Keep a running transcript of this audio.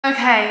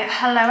Okay,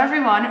 hello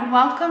everyone.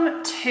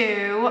 Welcome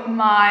to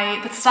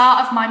the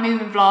start of my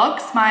moving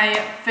vlogs, my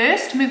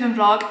first moving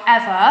vlog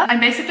ever. I'm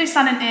basically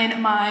standing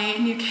in my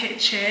new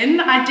kitchen.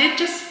 I did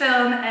just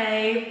film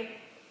a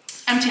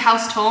empty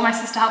house tour. My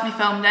sister helped me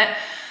film it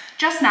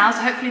just now,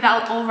 so hopefully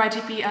that'll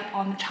already be up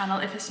on the channel.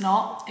 If it's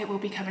not, it will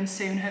be coming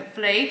soon,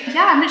 hopefully.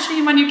 Yeah, I'm literally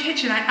in my new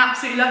kitchen. I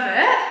absolutely love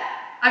it.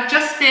 I've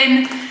just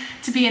been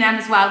to B&M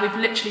as well. We've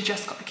literally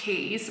just got the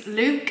keys.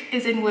 Luke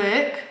is in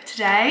work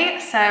today,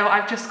 so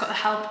I've just got the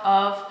help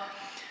of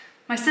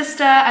my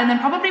sister and then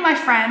probably my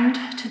friend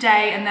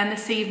today, and then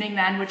this evening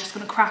then we're just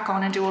gonna crack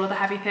on and do all of the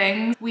heavy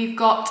things. We've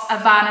got a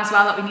van as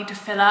well that we need to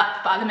fill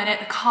up, but at the minute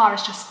the car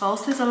is just full,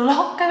 so there's a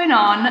lot going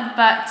on.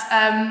 But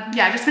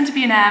yeah, I've just been to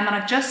B&M and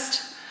I've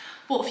just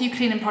bought a few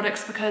cleaning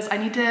products because I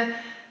need to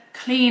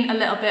clean a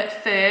little bit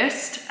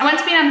first. I went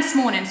to B&M this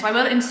morning, so I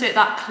will insert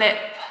that clip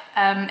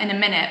in a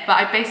minute, but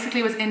I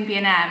basically was in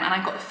B&M and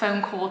I got the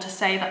phone call to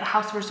say that the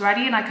house was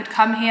ready and I could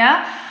come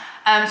here.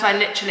 So I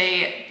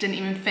literally didn't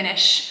even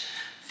finish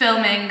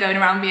filming going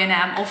around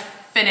B&M or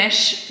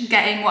finish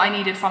getting what I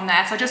needed from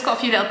there. So I just got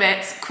a few little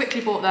bits, quickly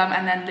bought them,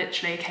 and then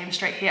literally came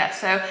straight here.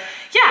 So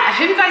yeah, I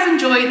hope you guys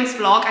enjoy this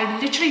vlog. I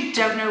literally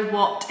don't know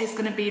what it's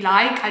gonna be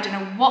like. I don't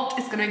know what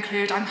it's gonna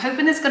include. I'm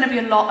hoping there's gonna be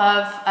a lot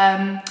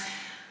of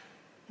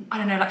I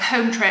don't know, like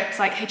home trips,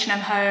 like H&M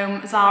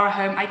home, Zara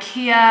home,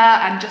 IKEA,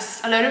 and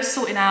just a load of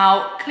sorting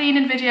out,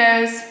 cleaning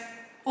videos,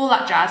 all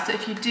that jazz. So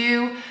if you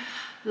do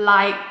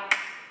like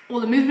all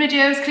the moving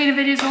videos, cleaning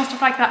videos, and all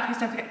stuff like that, please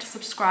don't forget to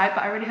subscribe.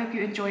 But I really hope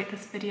you enjoyed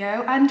this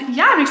video. And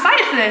yeah, I'm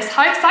excited for this.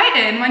 How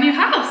exciting, my new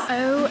house.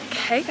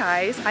 Okay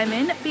guys, I'm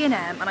in B&M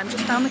and I'm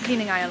just down the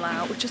cleaning aisle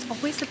now, which is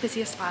always the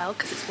busiest aisle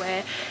because it's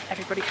where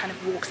everybody kind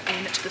of walks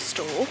into the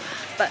store.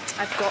 But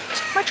I've got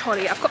my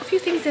trolley. I've got a few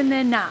things in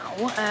there now.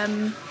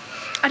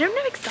 I don't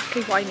know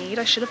exactly what I need.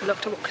 I should have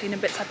looked at what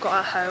cleaning bits I've got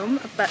at home,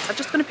 but I'm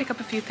just gonna pick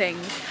up a few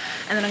things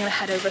and then I'm gonna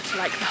head over to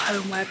like the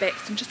homeware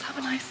bits and just have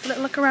a nice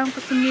little look around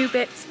for some new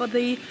bits for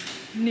the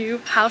new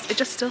house. It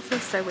just still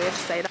feels so weird to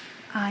say that.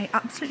 I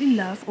absolutely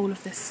love all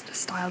of this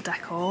style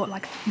decor.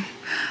 Like,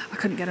 I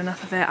couldn't get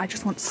enough of it. I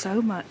just want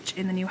so much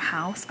in the new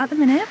house. At the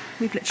minute,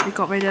 we've literally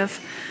got rid of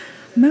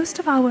most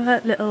of our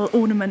little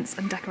ornaments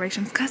and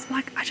decorations because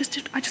like I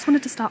just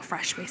wanted to start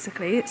fresh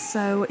basically.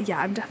 So yeah,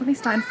 I'm definitely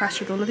starting fresh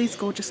with all of these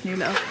gorgeous new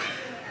little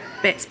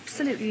bits.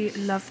 Absolutely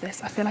love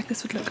this. I feel like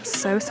this would look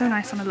so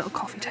nice on a little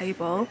coffee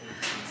table.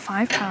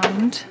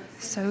 £5,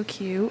 so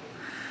cute.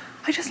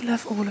 I just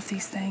love all of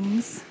these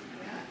things.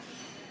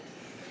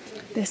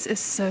 This is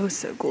so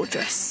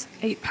gorgeous.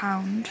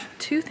 £8.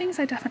 Two things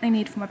I definitely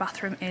need for my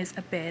bathroom is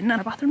a bin.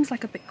 My bathroom's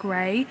like a bit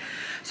grey,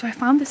 so I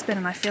found this bin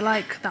and I feel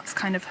like that's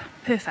kind of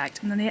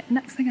perfect. And then the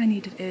next thing I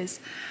needed is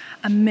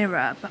a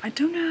mirror, but I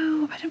don't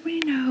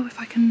really know if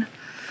I can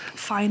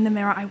find the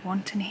mirror I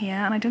want in here,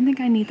 and I don't think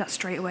I need that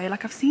straight away.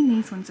 Like, I've seen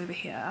these ones over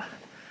here,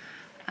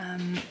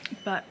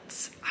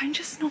 but I'm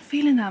just not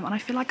feeling them, and I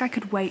feel like I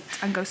could wait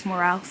and go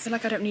somewhere else. I feel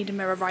like I don't need a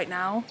mirror right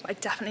now, but I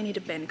definitely need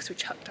a bin because we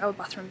chucked our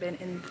bathroom bin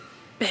in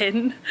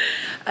bin.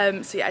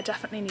 So yeah, I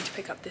definitely need to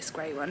pick up this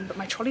grey one, but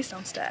my trolley's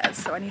downstairs,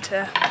 so I need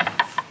to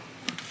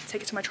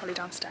take it to my trolley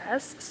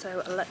downstairs.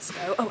 So let's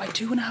go. Oh, I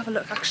do want to have a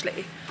look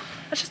actually.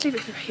 Let's just leave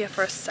it here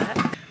for a sec.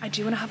 I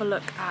do want to have a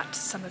look at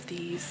some of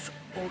these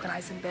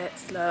organising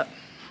bits. Look.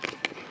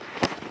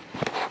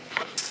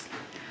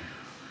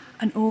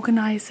 An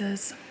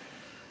organiser's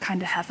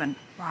kind of heaven,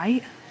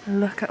 right?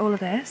 Look at all of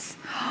this.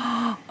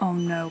 Oh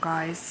no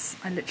guys,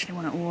 I literally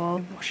want it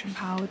all. Washing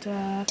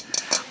powder.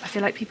 I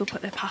feel like people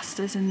put their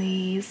pastas in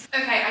these.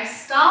 Okay, I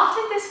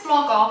started this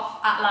vlog off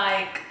at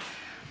like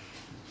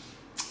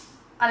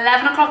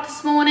 11 o'clock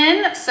this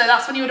morning, so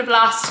that's when you would have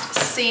last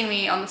seen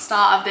me on the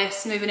start of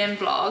this moving in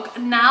vlog.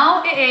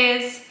 Now it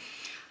is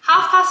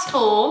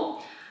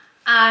 4:30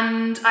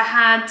 and I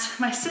had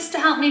my sister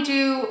help me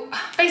do,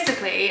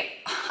 basically,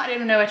 I don't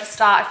even know where to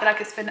start. I feel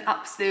like it's been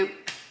absolute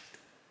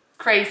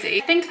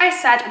crazy. I think I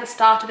said at the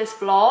start of this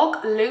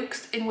vlog,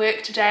 Luke's in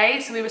work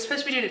today, so we were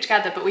supposed to be doing it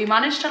together, but we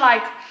managed to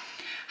like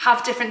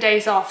have different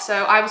days off.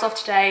 So I was off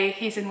today,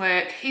 he's in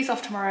work, he's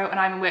off tomorrow, and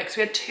I'm in work. So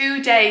we had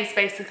 2 days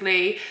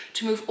basically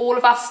to move all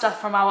of our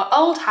stuff from our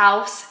old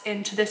house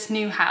into this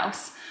new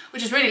house,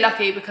 which is really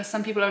lucky because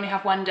some people only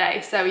have 1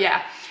 day. So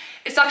yeah,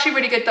 it's actually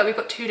really good that we've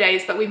got 2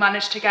 days, but we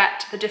managed to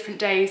get the different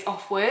days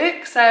off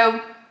work. So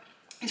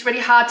it's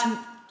really hard to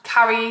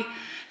carry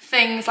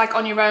things like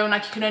on your own,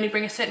 like you can only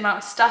bring a certain amount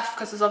of stuff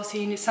because there's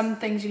obviously some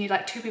things you need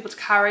like 2 people to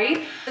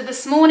carry. So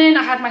this morning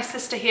I had my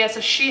sister here,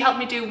 so she helped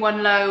me do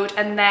 1 load,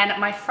 and then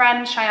my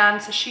friend Cheyenne,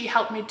 so she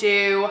helped me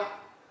do,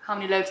 how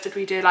many loads did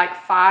we do? Like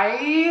 5?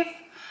 I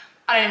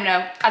don't even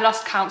know, I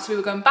lost count. So we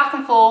were going back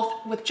and forth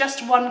with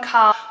just 1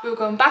 car. We were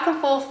going back and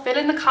forth,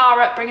 filling the car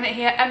up, bringing it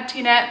here,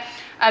 emptying it.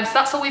 So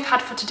that's all we've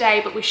had for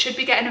today, but we should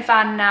be getting a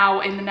van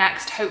now in the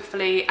next,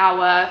 hopefully,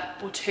 hour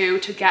or 2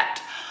 to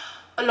get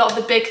a lot of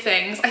the big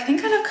things. I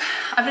think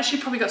I've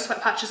literally probably got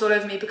sweat patches all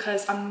over me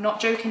because I'm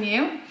not joking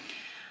you.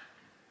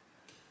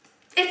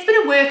 It's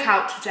been a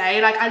workout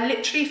today. Like, I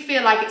literally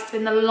feel like it's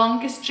been the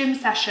longest gym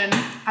session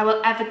I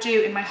will ever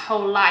do in my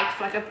whole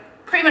life. Like, I've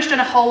pretty much done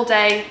a whole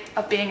day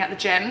of being at the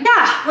gym.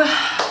 Yeah,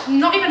 we're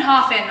not even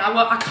half in.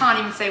 I can't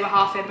even say we're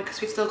half in because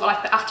we've still got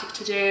like the attic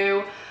to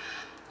do.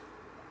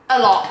 A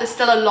lot, there's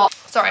still a lot.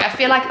 Sorry, I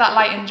feel like that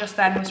lighting just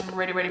then was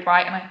really, really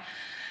bright and I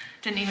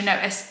didn't even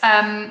notice.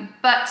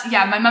 But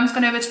yeah, my mum's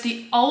gone over to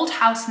the old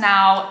house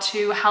now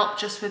to help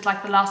just with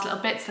like the last little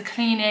bits, the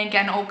cleaning,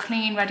 getting all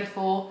clean, ready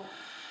for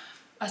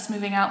us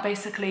moving out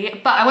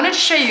basically. But I wanted to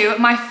show you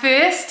my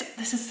first,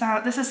 this is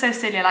so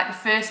silly, like the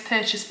first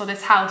purchase for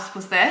this house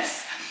was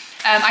this.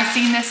 I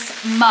seen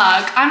this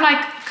mug. I'm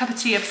like cup of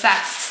tea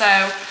obsessed,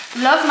 so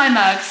love my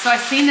mugs. So I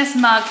seen this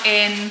mug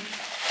in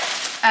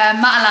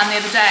Matalan the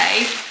other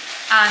day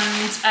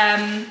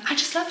and I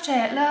just loved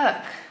it. Look,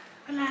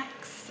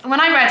 relax. And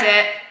when I read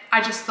it,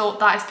 I just thought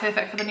that is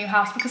perfect for the new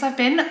house because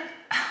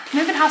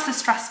moving house is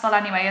stressful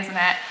anyway, isn't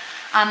it?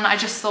 And I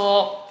just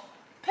thought,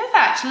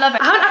 perfect, love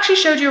it. I haven't actually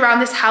showed you around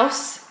this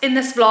house in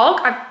this vlog.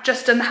 I've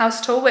just done the house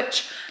tour,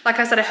 which, like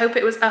I said, I hope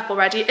it was up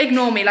already.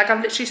 Ignore me, like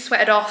I've literally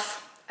sweated off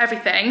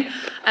everything.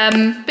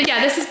 But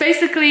yeah, this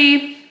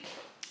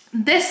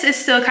is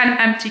still kind of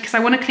empty because I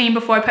want to clean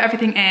before I put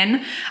everything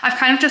in. I've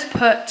kind of just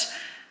put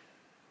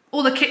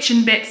all the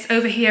kitchen bits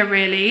over here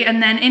really,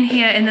 and then in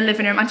here in the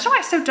living room, I don't know why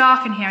it's so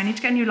dark in here, I need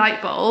to get a new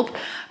light bulb.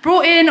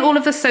 Brought in all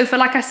of the sofa,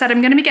 like I said,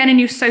 I'm gonna be getting a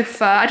new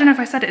sofa. I don't know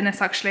if I said it in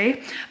this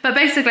actually, but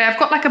basically I've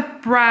got like a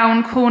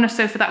brown corner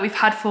sofa that we've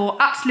had for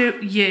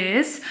absolute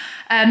years.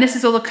 This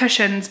is all the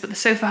cushions, but the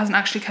sofa hasn't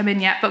actually come in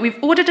yet. But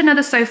we've ordered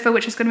another sofa,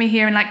 which is gonna be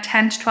here in like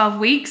 10 to 12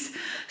 weeks.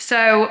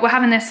 So we're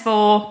having this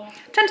for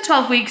 10 to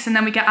 12 weeks and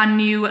then we get our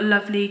new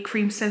lovely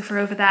cream sofa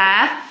over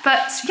there.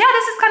 But yeah,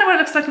 this is kind of what it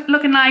looks like,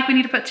 looking like. We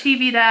need to put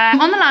TV there.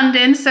 On the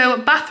landing, so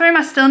bathroom,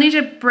 I still need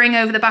to bring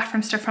over the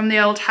bathroom stuff from the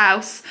old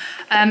house.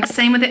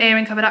 Same with the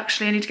airing cupboard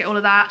actually, I need to get all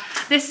of that.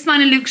 This is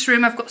mine and Luke's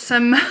room. I've got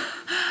some,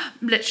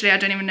 literally I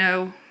don't even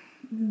know.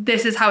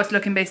 This is how it's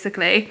looking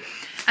basically.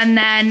 And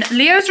then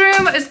Leo's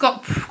room has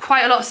got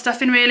quite a lot of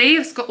stuff in really.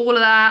 It's got all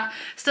of that.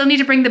 Still need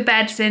to bring the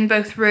beds in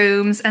both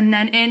rooms. And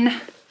then in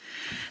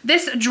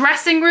this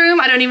dressing room,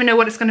 I don't even know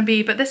what it's gonna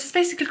be, but this has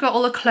basically got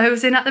all the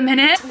clothes in at the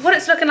minute. What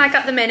it's looking like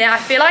at the minute, I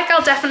feel like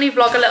I'll definitely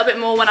vlog a little bit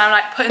more when I'm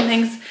like putting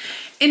things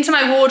into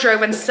my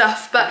wardrobe and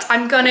stuff, but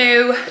I'm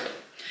gonna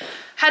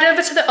head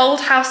over to the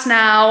old house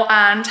now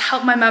and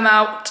help my mum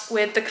out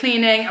with the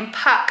cleaning and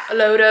pack a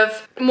load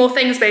of more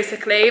things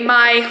basically.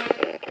 My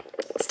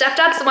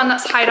stepdad's the one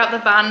that's hired out the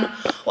van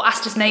or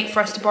asked his mate for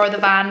us to borrow the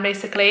van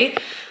basically.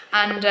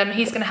 And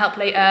he's gonna help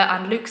later,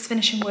 and Luke's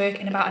finishing work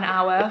in about an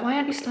hour. Why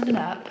aren't you standing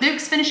up?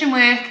 Luke's finishing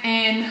work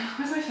in,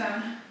 where's my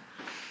phone?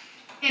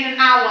 In an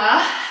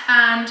hour,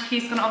 and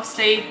he's gonna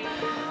obviously,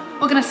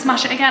 we're gonna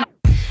smash it again.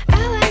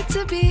 I like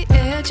to be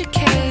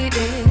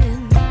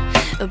educated,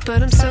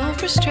 but I'm so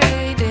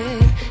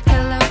frustrated.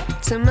 Hello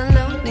to my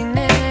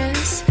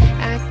loneliness.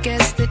 I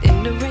guess that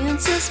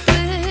ignorance is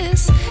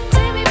bliss.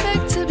 Take me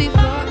back to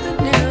before the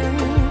new.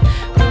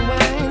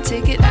 Rewind,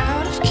 take it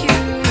out of cue.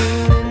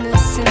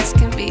 Innocence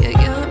can be a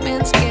young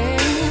man's game.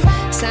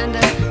 Signed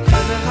up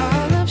for the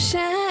hall of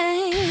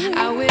shame.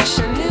 I wish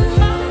I knew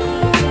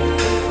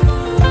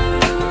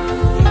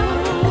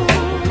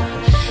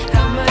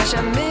how much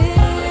I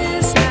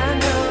miss not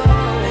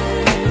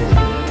knowing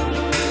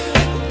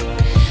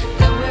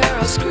that we're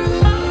all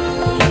screwed.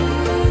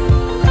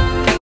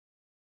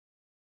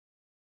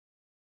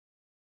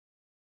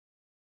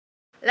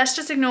 Let's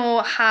just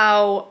ignore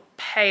how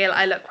pale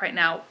I look right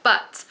now,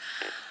 but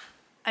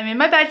I'm in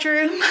my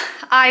bedroom.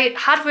 I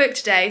had work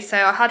today,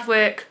 so I had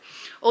work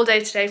all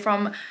day today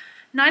from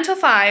 9 till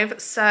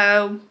 5,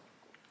 so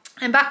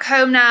I'm back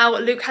home now.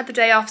 Luke had the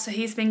day off, so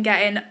he's been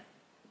getting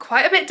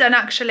quite a bit done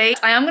actually.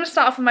 I am going to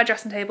start off with my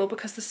dressing table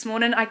because this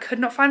morning I could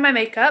not find my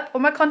makeup or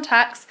my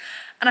contacts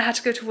and I had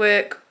to go to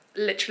work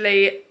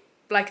literally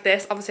like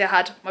this. Obviously I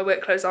had my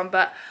work clothes on,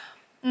 but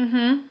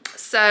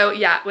so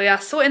yeah, we are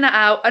sorting that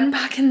out,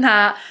 unpacking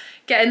that,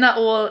 getting that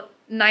all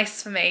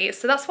nice for me.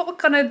 So that's what we're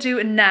gonna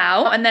do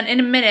now, and then in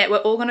a minute we're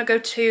all gonna go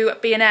to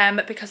B&M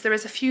because there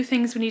is a few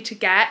things we need to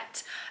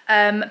get.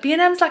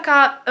 B&M's like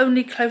our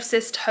only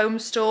closest home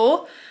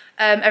store.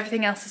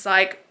 Everything else is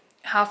like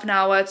half an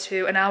hour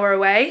to an hour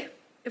away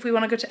if we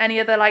want to go to any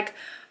other like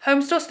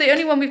home store. So the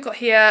only one we've got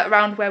here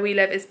around where we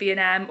live is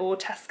B&M or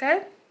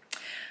Tesco.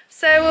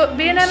 So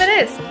B&M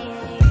it is.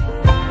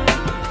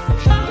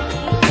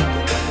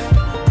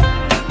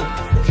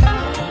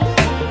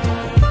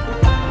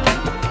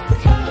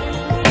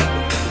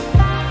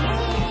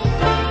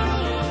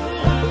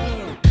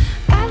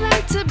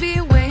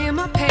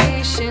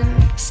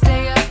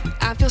 Stay up,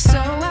 I feel so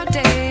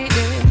outdated.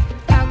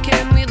 How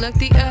can we look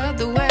the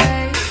other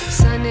way?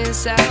 Sun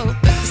is out,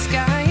 but the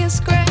sky is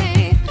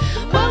gray.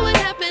 What would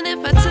happen if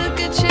I took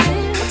a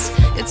chance?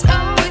 It's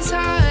always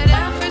hard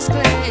at first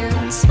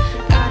glance.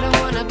 I don't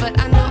wanna, but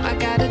I know I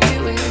gotta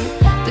do it.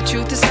 The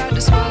truth is hard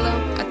to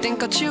swallow, I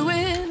think I'll chew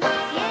it.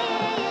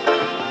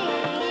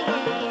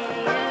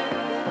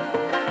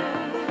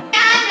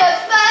 And a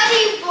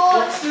funny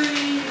boy.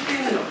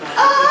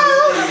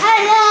 Oh.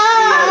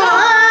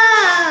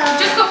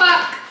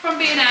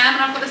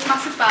 I've got this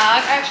massive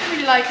bag. I actually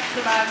really like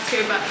the bag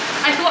too, but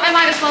I thought I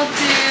might as well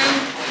do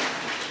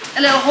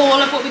a little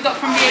haul of what we got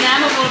from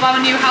B&M of all of our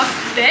new house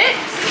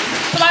bits.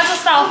 So I might as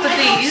well start off with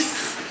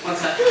these.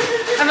 What's that?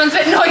 Everyone's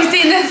a bit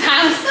noisy in this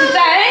house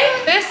today.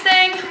 First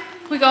thing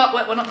we got,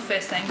 well not the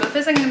first thing, but the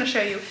first thing I'm going to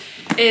show you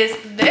is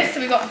this. So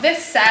we got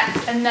this set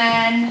and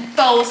then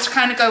bowls to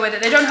kind of go with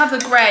it. They don't have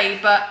the grey,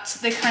 but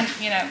they kind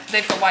of, you know,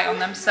 they've got white on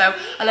them. So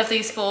I love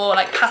these for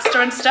like pasta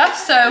and stuff.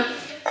 So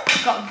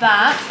got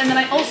that. And then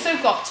I also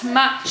got, to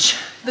match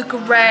the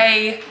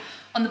grey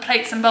on the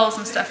plates and bowls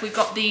and stuff, we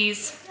got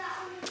these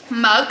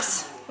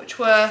mugs, which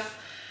were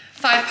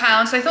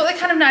 £5. So I thought they're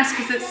kind of nice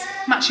because it's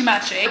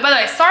matchy-matchy. By the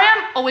way, sorry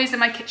I'm always in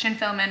my kitchen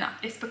filming.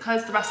 It's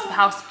because the rest of the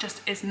house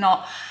just is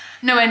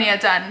nowhere near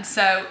done.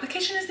 So the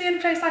kitchen is the only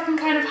place I can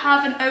kind of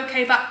have an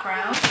okay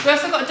background. We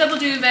also got a double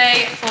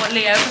duvet for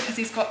Leo because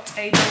he's got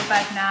a double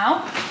bed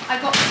now. I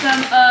got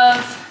some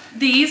of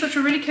these, which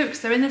are really cute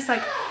because they're in this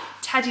like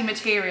teddy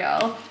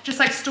material. Just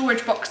like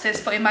storage boxes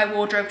for in my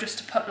wardrobe just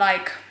to put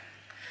like,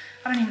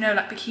 I don't even know,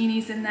 like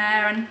bikinis in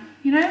there and,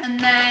 you know. And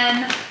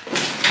then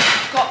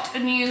got a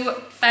new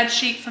bed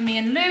sheet for me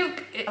and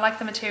Luke. I like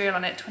the material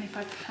on it,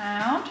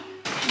 £25.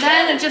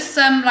 Then just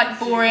some like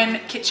boring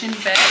kitchen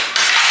bits.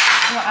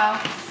 What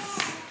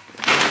else?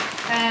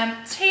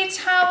 Tea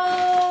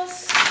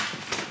towels,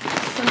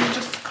 some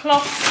just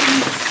cloths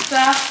and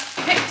stuff.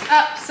 Picked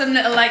up some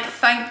little like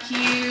thank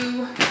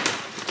you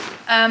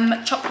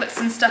chocolates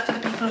and stuff for the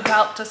people who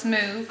helped us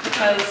move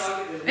because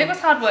it was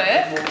hard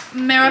work.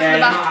 Mirror for the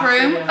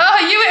bathroom. Oh,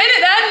 you were in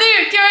it then,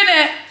 Luke, you're in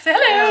it. Say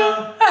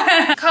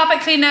hello.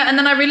 Carpet cleaner, and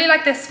then I really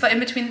like this for in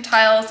between the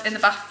tiles in the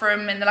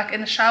bathroom, in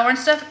the shower and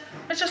stuff.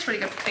 It's just really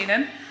good for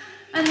cleaning.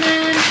 And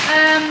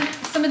then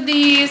some of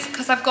these,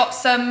 because I've got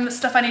some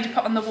stuff I need to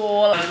put on the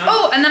wall.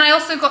 Oh, and then I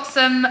also got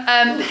some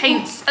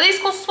paints. Are these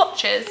called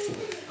swatches?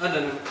 I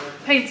don't know.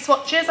 Paint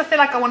swatches, I feel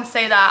like I want to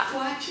say that.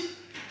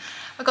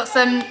 I've got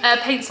some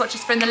paint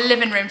swatches for in the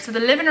living room. So the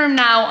living room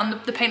now, on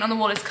the paint on the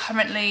wall is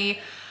currently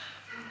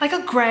like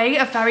a grey,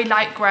 a very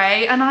light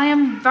grey. And I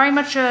am very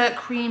much a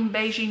cream,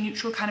 beigey,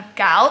 neutral kind of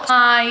gal.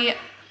 My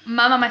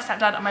mum and my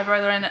stepdad and my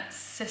brother and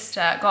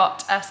sister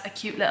got us a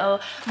cute little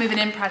moving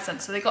in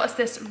present. So they got us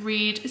this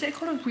reed, is it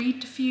called a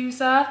reed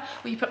diffuser?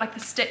 Where you put like the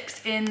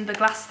sticks in the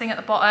glass thing at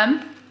the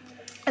bottom.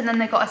 And then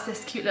they got us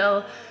this cute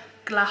little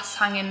glass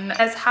hanging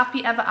as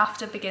happy ever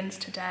after begins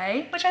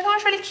today, which I thought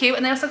was really cute.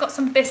 And they also got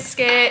some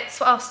biscuits.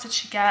 What else did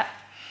she get?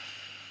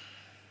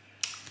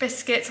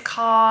 Biscuits, a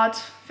card.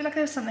 I feel like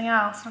there was something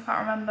else, I can't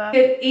remember.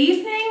 Good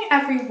evening,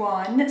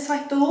 everyone. So I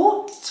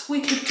thought we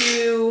could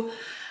do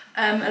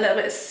a little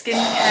bit of skincare.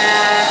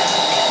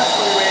 That's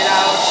probably really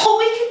loud. I thought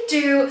we could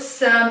do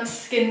some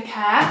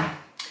skincare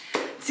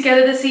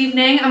together this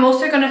evening. I'm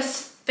also gonna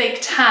fake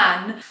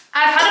tan.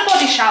 I've had a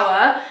body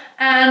shower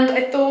and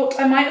I thought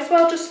I might as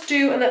well just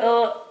do a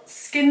little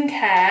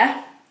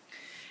skincare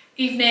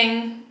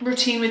evening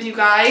routine with you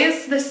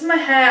guys. This is my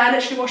hair. I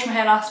literally washed my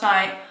hair last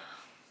night.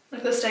 Look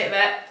at the state of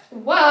it.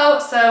 Whoa,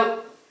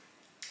 so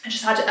I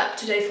just had it up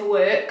today for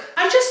work.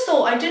 I just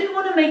thought I didn't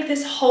want to make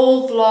this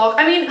whole vlog.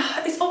 I mean,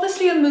 it's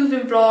obviously a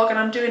moving vlog and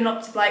I'm doing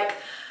lots of like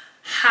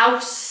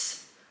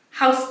house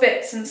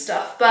bits and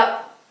stuff,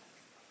 but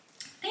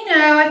you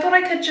know, I thought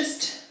I could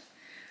just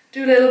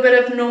do a little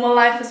bit of normal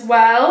life as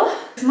well.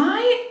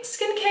 My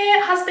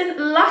skincare has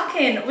been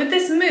lacking. With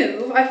this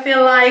move, I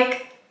feel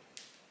like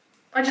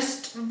I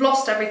just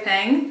lost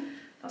everything.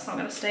 That's not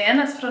gonna stay in,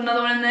 let's put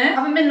another one in there. I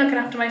haven't been looking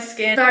after my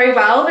skin very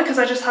well because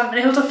I just haven't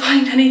been able to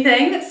find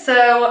anything.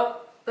 So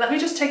let me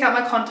just take out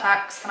my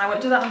contacts, and I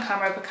won't do that on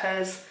camera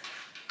because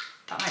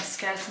that might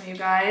scare some of you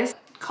guys.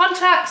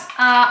 Contacts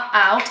are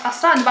out. I'll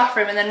start in the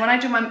bathroom, and then when I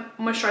do my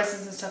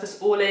moisturizers and stuff, it's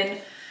all in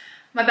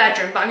my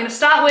bedroom. But I'm gonna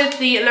start with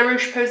the La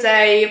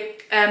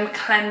Roche-Posay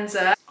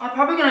cleanser. I'm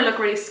probably gonna look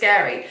really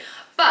scary,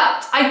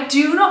 but I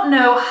do not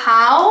know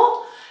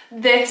how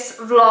this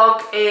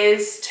vlog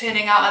is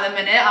turning out at the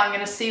minute. I'm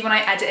gonna see when I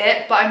edit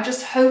it, but I'm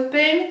just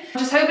hoping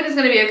it's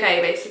gonna be okay,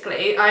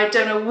 basically. I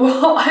don't know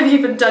what I've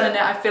even done in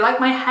it. I feel like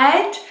my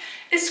head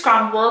is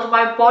scrambled,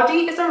 my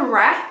body is a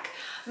wreck.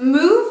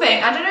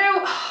 Moving, I don't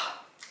know.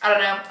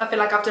 I feel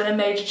like I've done a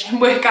major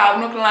gym workout.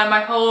 I'm not gonna lie, my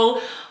whole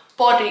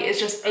body is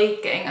just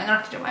aching. I'm gonna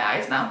have to do my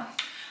eyes now.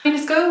 I mean,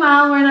 it's going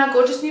well. We're in our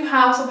gorgeous new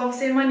house. I'm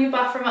obviously in my new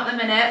bathroom at the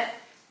minute.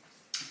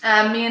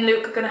 Me and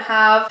Luke are gonna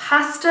have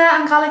pasta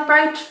and garlic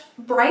bread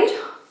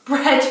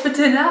for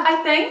dinner,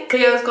 I think.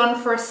 Leo's gone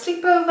for a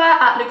sleepover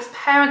at Luke's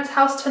parents'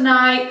 house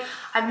tonight.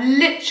 I've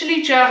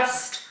literally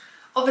just,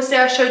 obviously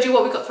I showed you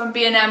what we got from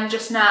B&M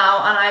just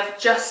now, and I've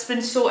just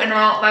been sorting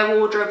out my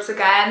wardrobes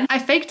again. I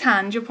fake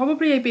tanned. You'll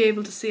probably be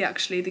able to see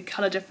actually the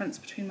colour difference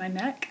between my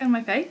neck and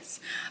my face.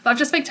 But I've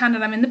just fake tanned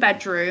and I'm in the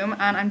bedroom,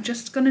 and I'm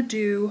just gonna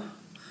do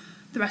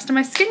the rest of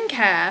my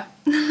skincare.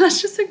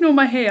 Let's just ignore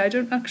my hair. I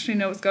don't actually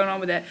know what's going on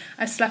with it.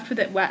 I slept with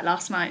it wet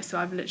last night, so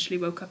I've literally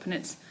woke up and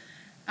it's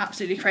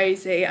absolutely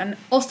crazy. And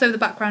also the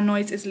background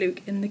noise is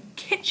Luke in the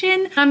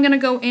kitchen. I'm gonna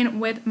go in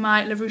with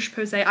my La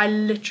Roche-Posay. I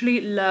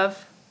literally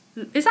love,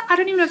 I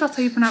don't even know if that's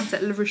how you pronounce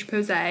it, La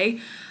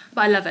Roche-Posay.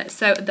 but I love it.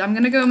 So I'm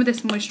gonna go in with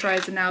this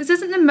moisturizer now. This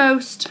isn't the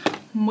most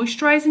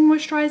moisturizing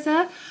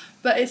moisturizer,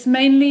 but it's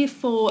mainly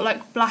for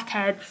like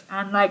blackheads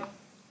and like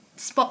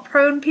spot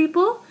prone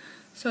people.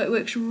 So it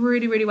works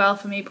really, really well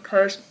for me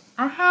because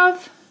I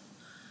have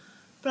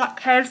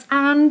blackheads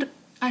and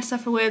I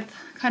suffer with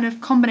kind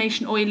of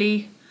combination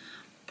oily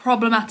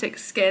problematic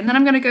skin. Then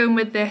I'm going to go in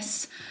with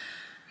this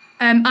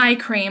eye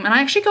cream, and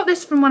I actually got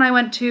this from when I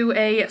went to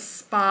a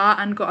spa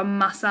and got a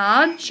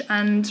massage,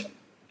 and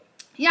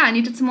yeah, I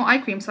needed some more eye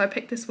cream, so I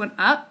picked this one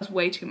up. It was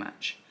way too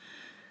much.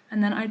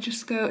 And then I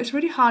just go, it's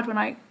really hard when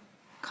I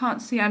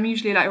can't see. I'm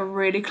usually like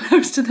really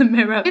close to the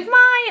mirror. With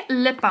my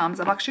lip balms,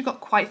 I've actually got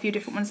quite a few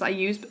different ones that I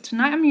use, but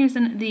tonight I'm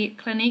using the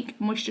Clinique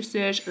Moisture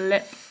Surge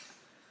Lip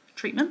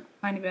Treatment.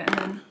 Tiny bit, and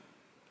then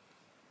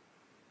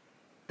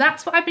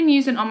that's what I've been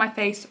using on my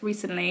face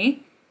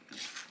recently.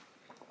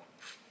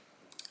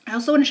 I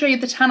also want to show you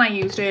the tan I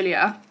used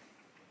earlier.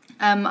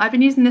 I've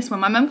been using this one.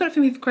 My mum got it for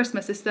me for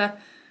Christmas. It's the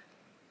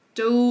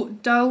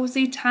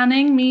Dozy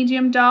Tanning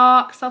Medium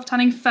Dark Self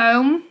Tanning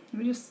Foam.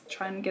 Let me just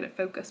try and get it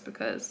focused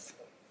because...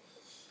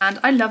 And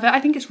I love it. I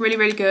think it's really,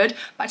 really good.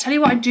 But I tell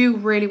you what I do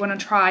really want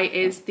to try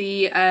is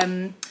the,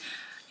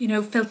 you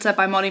know, Filter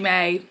by Molly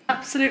May.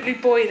 Absolutely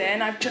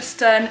boiling. I've just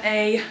done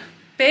a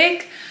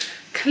big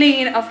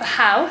clean of the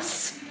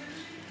house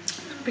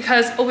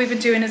because all we've been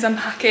doing is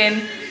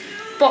unpacking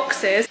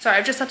boxes. Sorry,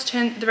 I've just had to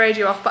turn the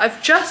radio off, but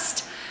I've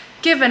just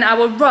given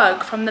our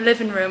rug from the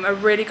living room a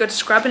really good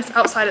scrub, and it's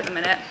outside at the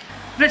minute.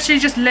 I've literally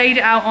just laid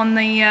it out on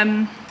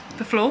the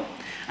floor,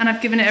 and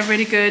I've given it a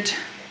really good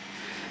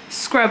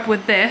scrub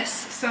with this.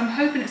 So I'm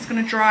hoping it's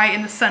going to dry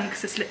in the sun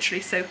because it's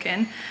literally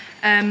soaking.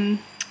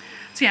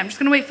 So yeah, I'm just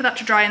going to wait for that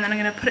to dry, and then I'm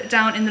going to put it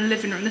down in the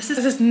living room.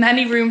 There's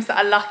many rooms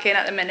that are lacking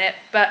at the minute,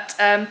 but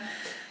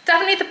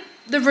definitely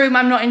the room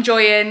I'm not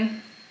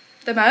enjoying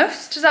the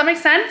most. Does that make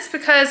sense?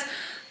 Because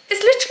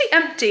it's literally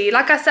empty.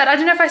 Like I said, I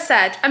don't know if I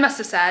said, I must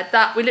have said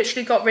that we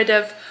literally got rid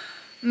of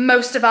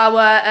most of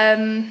our,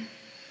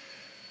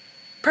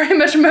 pretty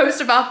much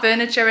most of our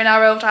furniture in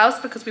our old house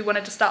because we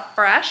wanted to start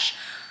fresh.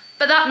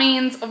 But that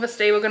means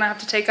obviously we're gonna have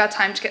to take our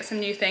time to get some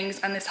new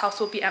things, and this house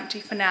will be empty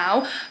for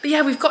now. But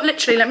yeah, we've got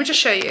literally, let me just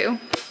show you.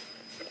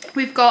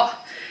 We've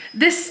got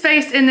this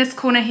space in this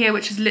corner here,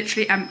 which is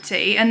literally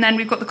empty. And then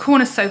we've got the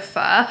corner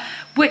sofa,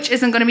 which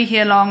isn't gonna be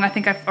here long. I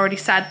think I've already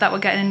said that we're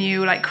getting a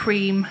new like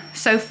cream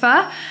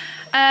sofa.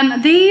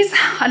 These,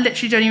 I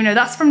literally don't even know.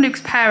 That's from Luke's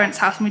parents'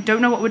 house, and we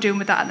don't know what we're doing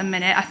with that at the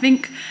minute. I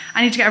think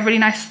I need to get a really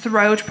nice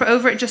throw to put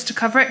over it just to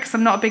cover it, because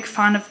I'm not a big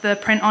fan of the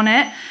print on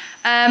it.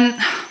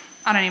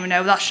 I don't even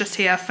know, that's just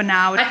here for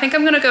now. I think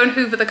I'm gonna go and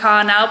hoover the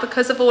car now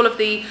because of all of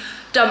the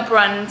dump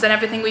runs and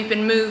everything we've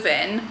been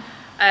moving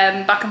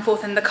back and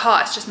forth in the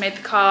car. It's just made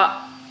the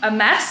car a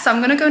mess. So I'm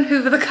gonna go and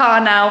hoover the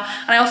car now.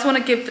 And I also wanna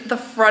give the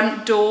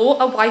front door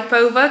a wipe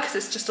over because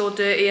it's just all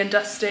dirty and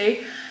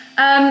dusty.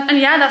 And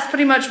yeah, that's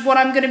pretty much what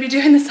I'm gonna be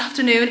doing this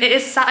afternoon. It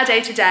is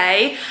Saturday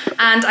today,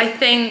 and I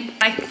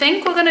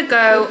think we're gonna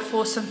go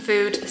for some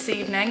food this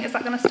evening. Is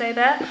that gonna stay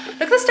there?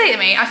 Look at the state of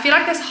me. I feel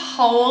like this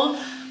whole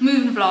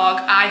moving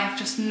vlog, I have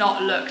just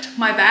not looked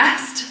my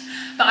best,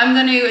 but I'm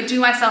gonna do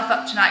myself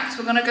up tonight because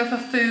we're gonna go for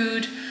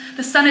food.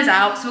 The sun is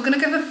out, so we're gonna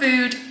go for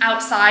food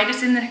outside.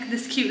 It's in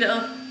this cute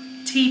little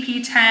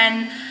TP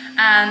tent,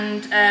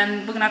 and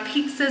we're gonna have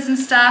pizzas and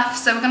stuff,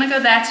 so we're gonna go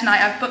there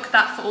tonight. I've booked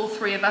that for all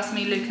three of us,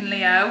 me, Luke and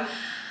Leo,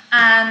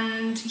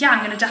 and yeah,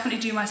 I'm gonna definitely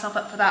do myself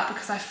up for that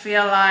because I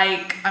feel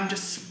like I've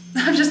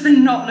just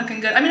been not looking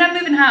good. I mean, I'm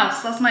moving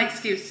house, so that's my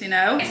excuse, you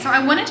know. So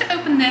I wanted to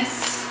open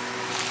this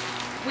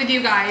with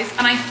you guys,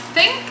 and I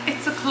think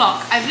it's a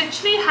clock. I've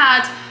literally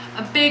had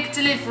a big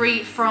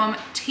delivery from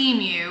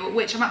Temu,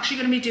 which I'm actually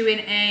going to be doing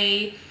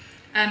a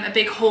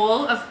big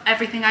haul of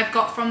everything I've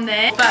got from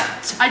there,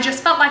 but I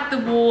just felt like the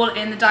wall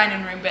in the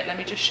dining room bit, let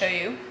me just show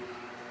you,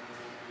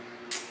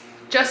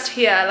 just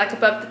here, like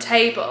above the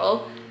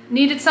table,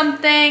 needed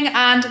something,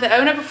 and the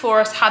owner before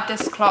us had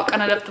this clock,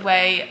 and I loved the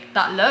way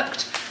that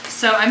looked,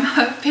 so I'm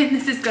hoping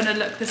this is going to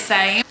look the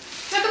same.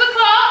 Look at the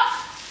clock!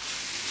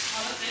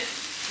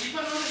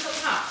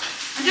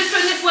 I'm just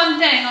putting this one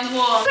thing on the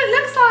wall. What it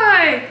looks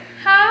like.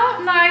 How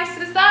nice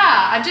is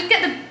that? I did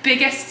get the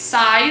biggest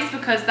size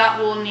because that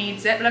wall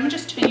needs it, but let me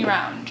just turn you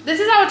around. This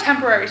is our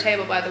temporary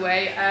table, by the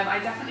way. I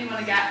definitely want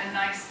to get a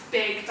nice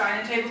big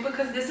dining table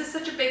because this is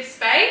such a big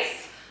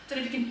space. Don't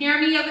know if you can hear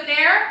me over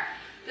there.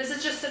 This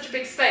is just such a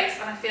big space,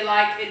 and I feel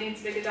like it needs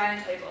a bigger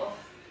dining table.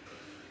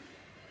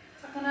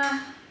 So I'm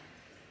gonna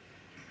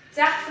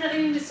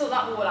definitely need to sort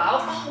that wall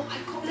out. Oh,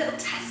 I've got a little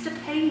tester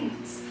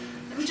paint.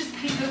 Let me just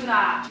paint over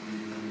that.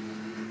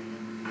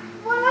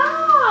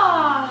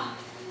 Voila!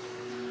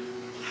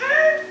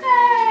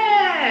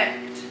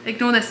 Perfect!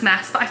 Ignore this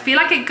mess, but I feel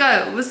like it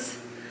goes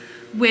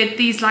with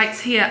these lights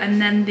here and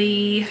then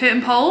the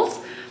curtain poles.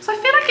 So I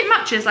feel like it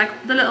matches, like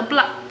the little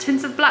black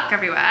tints of black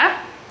everywhere.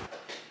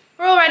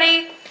 We're all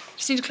ready.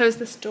 Just need to close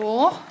this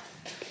door.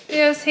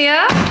 Leo's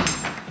here.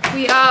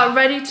 We are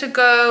ready to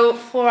go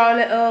for our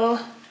little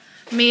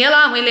meal,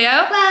 aren't we, Leo?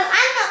 Well,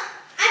 I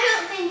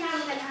don't think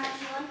I'm gonna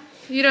have one.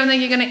 You don't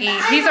think you're gonna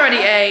eat? He's already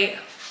ate.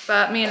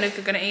 but me and Luke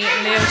are gonna eat,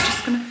 and Leo's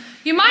just gonna.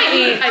 You might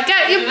eat.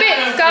 Get your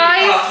bits,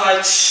 guys.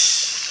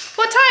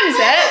 What time is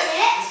it?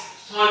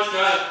 Time to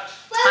go.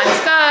 Time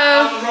to go.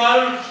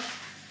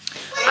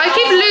 I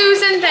keep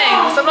losing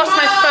things. I've lost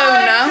my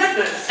phone now.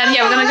 And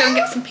yeah, we're gonna go and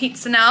get some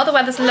pizza now. The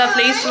weather's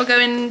lovely, so we're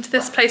going to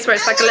this place where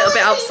it's like a little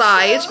bit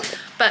outside.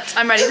 But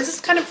I'm ready. This is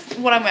kind of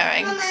what I'm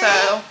wearing.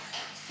 So,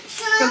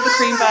 with the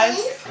cream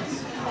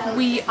vibes.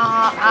 We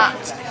are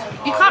at.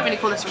 You can't really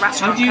call this a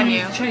restaurant, can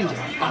you? Change it?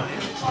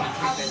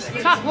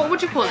 What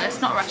would you call this?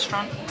 Not a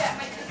restaurant.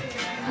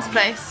 This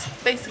place.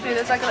 Basically,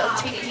 there's like a little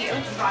teepee. Oh,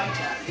 a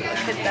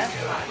kid there.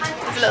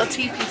 There's a little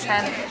teepee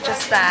tent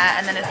just there,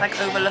 and then it's like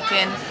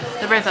overlooking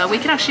the river. We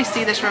can actually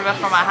see this river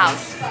from our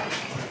house.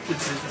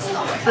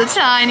 The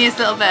tiniest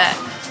little bit.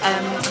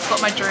 I've got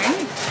my drink.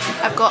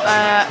 I've got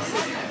a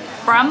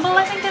bramble,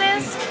 I think it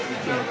is.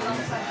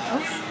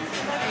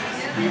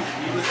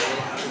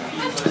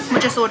 We're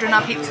just ordering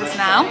our pizzas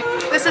now.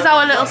 This is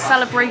our little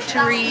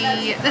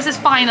celebratory. This is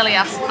finally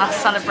our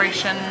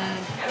celebration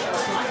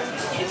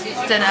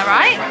dinner,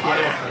 right?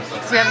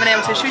 Yeah. So we haven't been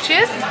able to. Should we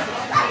cheers?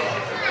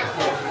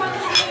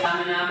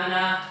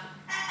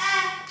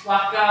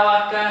 Waka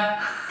waka.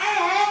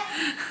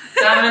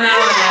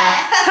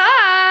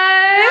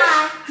 Hi!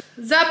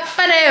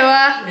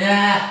 Zapalewa!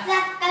 Yeah.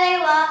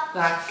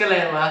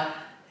 Zakalewa.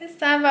 It's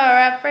time for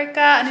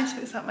Africa. I need to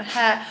fix up my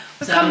hair.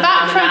 We've come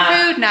back from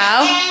food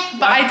now,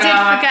 but I did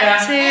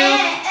forget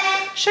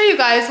to show you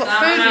guys what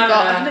food we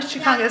got. I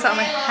literally can't get this out of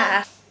my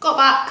hair. Got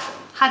back,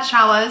 had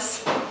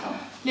showers.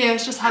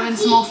 Leo's just having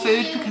some more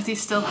food because he's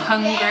still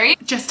hungry.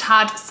 Just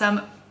had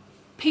some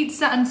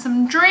pizza and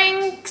some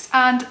drinks,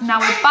 and now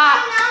we're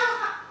back.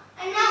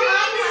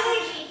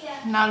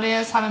 Now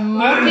Leo's having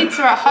more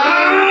pizza at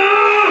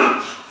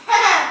home.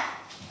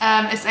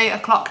 It's 8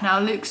 o'clock now.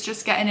 Luke's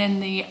just getting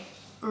in the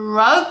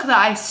rug that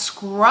I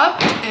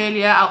scrubbed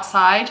earlier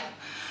outside,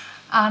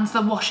 and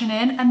the washing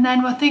in, and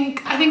then I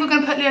think we're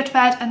gonna put Leo to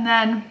bed, and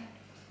then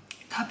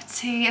a cup of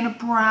tea and a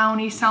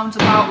brownie sounds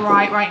about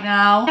right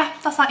now. Yeah,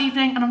 that's our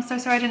evening, and I'm so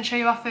sorry I didn't show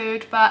you our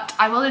food, but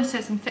I will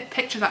insert some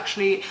pictures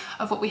actually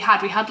of what we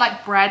had. We had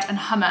like bread and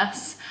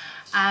hummus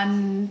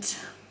and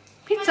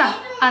pizza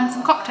and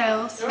some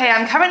cocktails. Okay,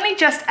 I'm currently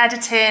just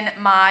editing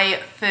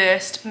my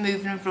first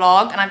moving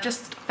vlog, and I've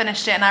just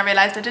finished it, and I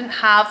realized I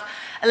didn't have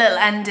a little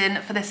ending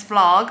for this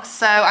vlog.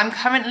 So I'm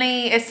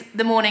currently, it's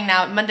the morning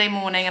now, Monday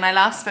morning, and I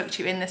last spoke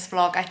to you in this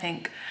vlog, I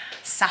think,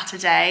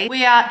 Saturday.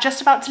 We are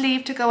just about to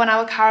leave to go on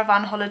our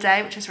caravan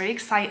holiday, which is really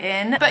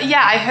exciting. But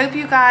yeah, I hope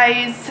you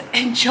guys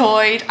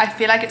enjoyed. I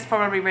feel like it's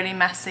probably really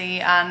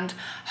messy, and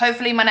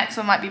hopefully my next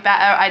one might be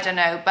better, I don't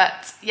know.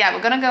 But yeah,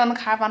 we're gonna go on the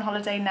caravan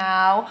holiday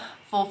now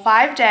for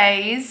 5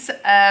 days,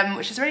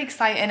 which is really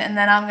exciting, and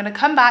then I'm gonna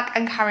come back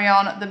and carry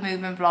on the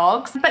moving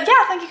vlogs. But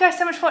yeah, thank you guys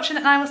so much for watching,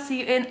 and I will see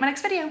you in my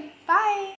next video. Bye.